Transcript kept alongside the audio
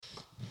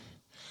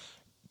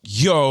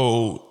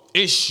Yo,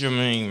 it's your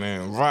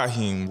man,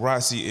 Raheem,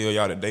 Rossi L.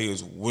 Y'all, today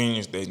is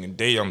Wednesday, and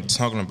today I'm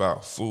talking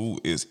about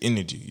food is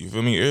energy. You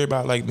feel me?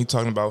 Everybody like me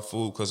talking about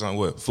food because I'm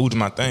what? Food is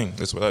my thing.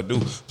 That's what I do.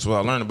 That's what I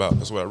learn about.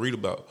 That's what I read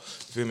about.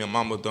 You feel me? My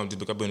mama done this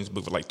book. I've been in this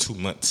book for like 2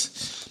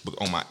 months. Book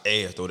on my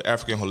ass, though. The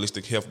African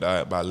Holistic Health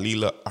Diet by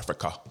Leela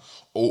Africa.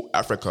 Old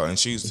Africa, and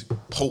she's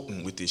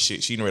potent with this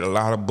shit. She read a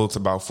lot of books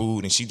about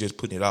food, and she just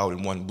putting it all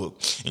in one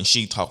book, and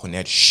she talking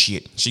that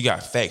shit. She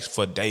got facts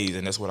for days,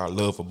 and that's what I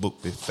love, a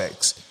book with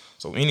facts.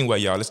 So anyway,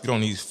 y'all, let's get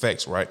on these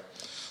facts, right?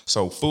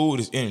 So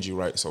food is energy,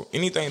 right? So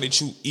anything that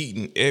you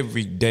eating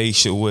every day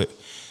should what?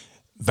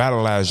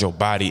 Vitalize your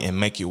body and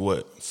make it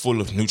what?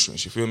 Full of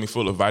nutrients, you feel me?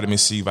 Full of vitamin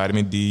C,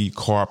 vitamin D,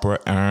 copper,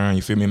 iron,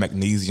 you feel me?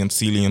 Magnesium,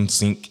 selenium,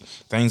 zinc,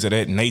 things of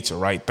that nature,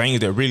 right? Things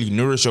that really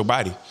nourish your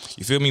body.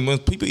 You feel me? When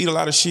people eat a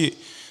lot of shit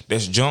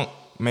that's junk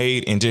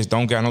made and just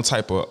don't got no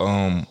type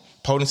of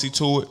potency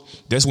to it,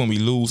 that's when we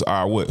lose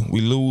our what? We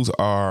lose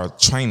our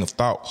train of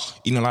thought.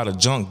 Eating a lot of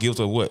junk gives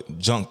us what?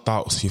 Junk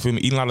thoughts. You feel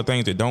me? Eating a lot of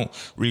things that don't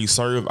really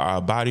serve our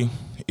body,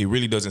 it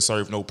really doesn't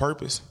serve no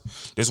purpose.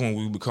 That's when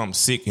we become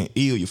sick and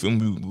ill. You feel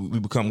me? We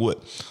become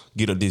what?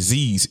 Get a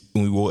disease.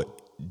 When we what?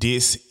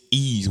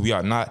 Dis-ease. We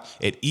are not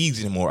at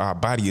ease anymore. Our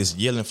body is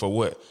yelling for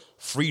what?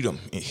 Freedom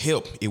and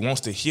help. It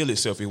wants to heal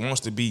itself. It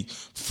wants to be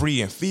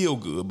free and feel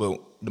good. But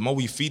the more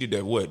we feed it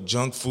that what?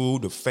 Junk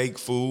food, the fake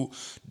food,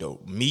 the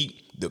meat,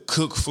 the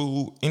cooked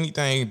food,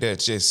 anything that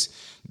just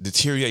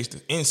deteriorates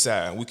the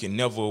inside, we can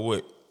never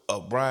what?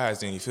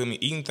 Uprise. And you feel me?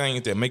 Eating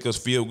things that make us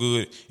feel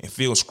good and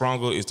feel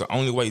stronger is the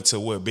only way to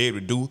what? Be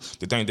able to do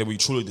the thing that we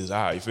truly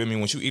desire. You feel me?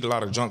 Once you eat a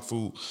lot of junk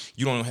food,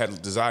 you don't have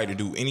the desire to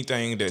do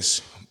anything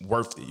that's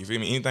worth it. You feel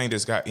me? Anything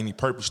that's got any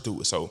purpose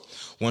to it. So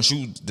once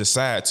you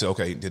decide to,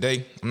 okay,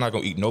 today I'm not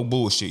gonna eat no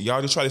bullshit.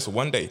 Y'all just try this for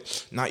one day.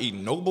 Not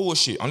eating no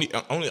bullshit.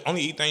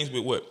 Only eat things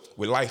with what?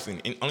 With life in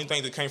it. And only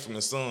things that came from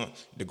the sun,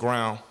 the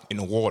ground, and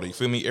the water. You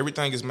feel me?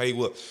 Everything is made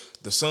what?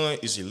 The sun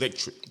is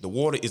electric. The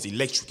water is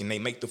electric, and they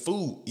make the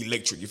food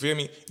electric. You feel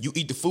me? You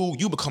eat the food,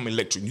 you become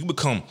electric. You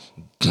become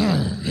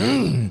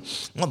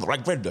mother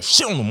like ready to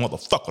shit on the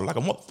motherfucker. Like a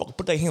motherfucker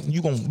put their hands on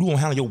you, gonna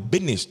handle your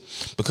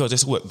business. Because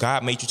that's what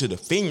God made you to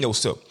defend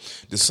yourself.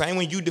 The same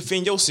way you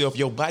defend yourself,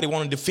 your body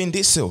wanna defend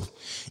itself.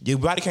 Your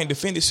body can't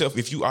defend itself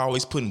if you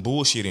always putting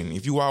bullshit in.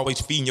 If you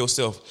always feeding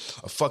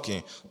yourself a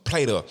fucking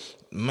plate of,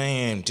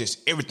 man,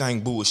 just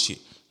everything bullshit.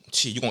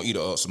 Shit, you gonna eat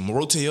some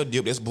rotel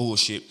dip, that's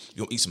bullshit.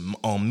 You gonna eat some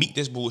meat,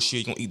 that's bullshit.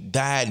 You gonna eat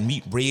dyed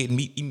meat, red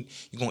meat.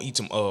 You gonna eat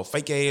some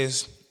fake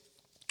ass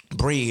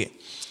bread,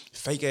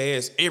 fake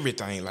ass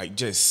everything. Like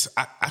just,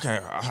 I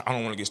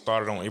don't want to get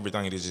started on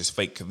everything that's just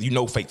fake. Cause you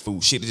know fake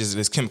food, shit is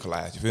just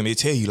chemicalized. You feel me? They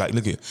tell you like,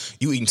 look at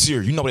you eating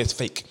cereal, you know that's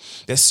fake.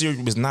 That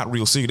cereal is not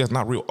real cereal. That's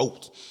not real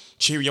oats.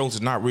 Cheerios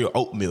is not real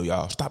oatmeal,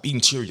 y'all. Stop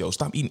eating Cheerios.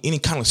 Stop eating any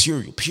kind of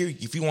cereal,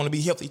 period. If you want to be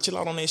healthy, chill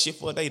out on that shit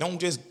for a day. Don't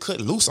just cut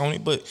loose on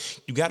it,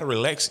 but you got to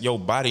relax your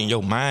body and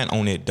your mind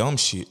on that dumb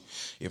shit.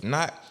 If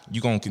not,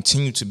 you're going to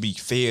continue to be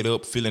fed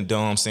up, feeling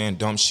dumb, saying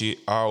dumb shit,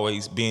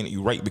 always being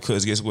irate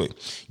because guess what?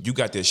 You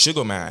got that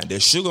sugar mind.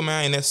 That sugar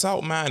mind and that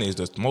salt mind is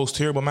the most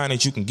terrible mind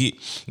that you can get.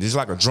 It's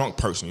like a drunk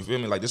person, you feel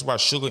me? Like, that's why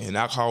sugar and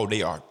alcohol,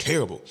 they are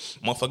terrible.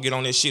 Motherfucker get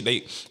on that shit, they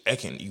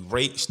can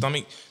irate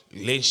stomach,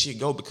 let shit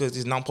go because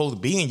it's not supposed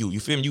to be in you. You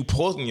feel me? You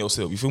poisoning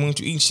yourself. You feel me? When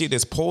you eat shit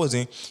that's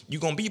poison, you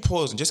gonna be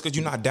poisoned. Just because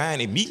you're not dying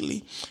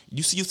immediately,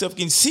 you see yourself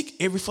getting sick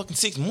every fucking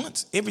 6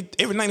 months, every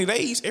 90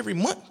 days, every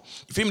month.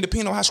 You feel me?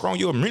 Depending on how strong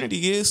your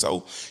immunity is.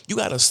 So you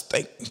gotta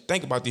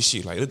think about this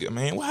shit. Like, look at,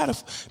 man, why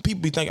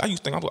people be thinking? I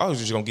used to think I was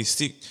just gonna get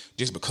sick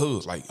just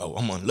because, like, oh,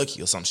 I'm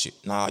unlucky or some shit.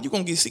 Nah, you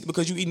gonna get sick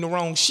because you eating the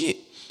wrong shit.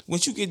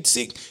 Once you get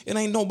sick, it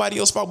ain't nobody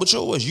else's fault but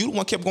yours. You the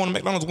one kept going to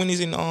McDonald's, Wendy's,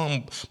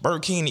 and Burger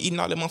King and eating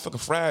all that motherfucking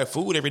fried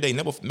food every day,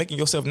 never making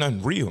yourself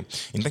nothing real.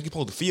 And think you're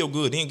supposed to feel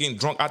good, then getting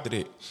drunk after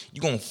that.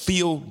 You gonna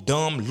feel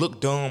dumb, look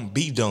dumb,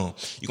 be dumb.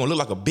 You gonna look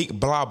like a big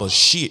blob of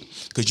shit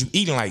because you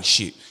eating like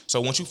shit.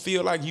 So once you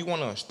feel like you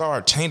wanna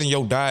start changing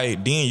your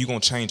diet, then you gonna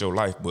change your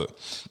life. But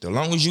the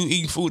long as you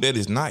eat food that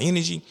is not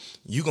energy,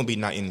 you gonna be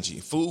not energy.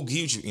 Food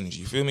gives you energy.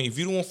 You feel me? If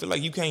you don't feel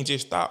like you can't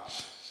just stop,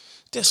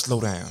 just slow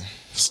down.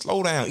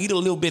 Slow down. Eat a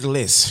little bit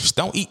less.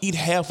 Don't eat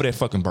half of that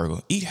fucking burger.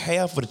 Eat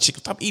half of the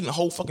chicken. Stop eating the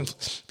whole fucking.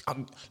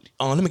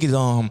 Let me get a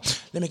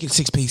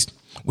 6-piece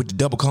with the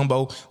double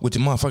combo with the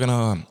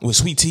motherfucking with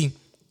sweet tea.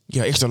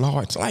 Yeah, extra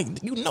large.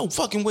 Like, you know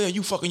fucking well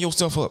you fucking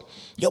yourself up.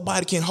 Your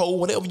body can hold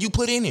whatever you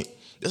put in it.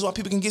 That's why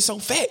people can get so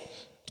fat.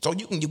 So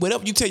you can,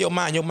 whatever you tell your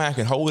mind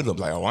can hold it up.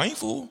 Like, oh, I ain't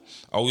full.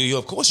 Oh, yeah,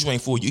 of course you ain't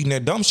full. You eating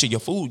that dumb shit. Your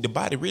food, the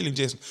body really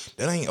just,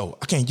 that ain't, oh,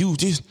 I can't use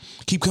this.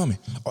 Keep coming.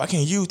 Oh, I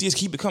can't use this.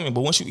 Keep it coming.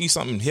 But once you eat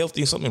something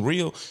healthy and something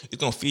real, it's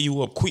going to fill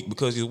you up quick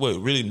because it's what?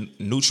 Really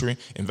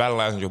nutrient and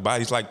vitalizing your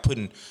body. It's like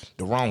putting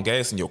the wrong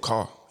gas in your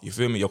car. You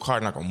feel me? Your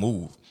car not going to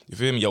move. You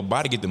feel me? Your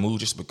body get to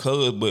move just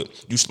because, but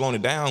you slowing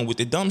it down with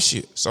the dumb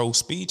shit. So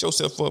speed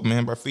yourself up,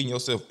 man, by feeding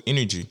yourself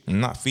energy and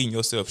not feeding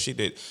yourself shit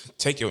that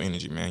take your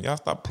energy, man. Y'all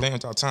stop playing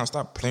with y'all time.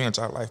 Stop playing with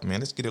y'all life,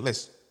 man. Let's get it.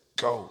 Let's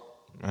go,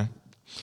 man.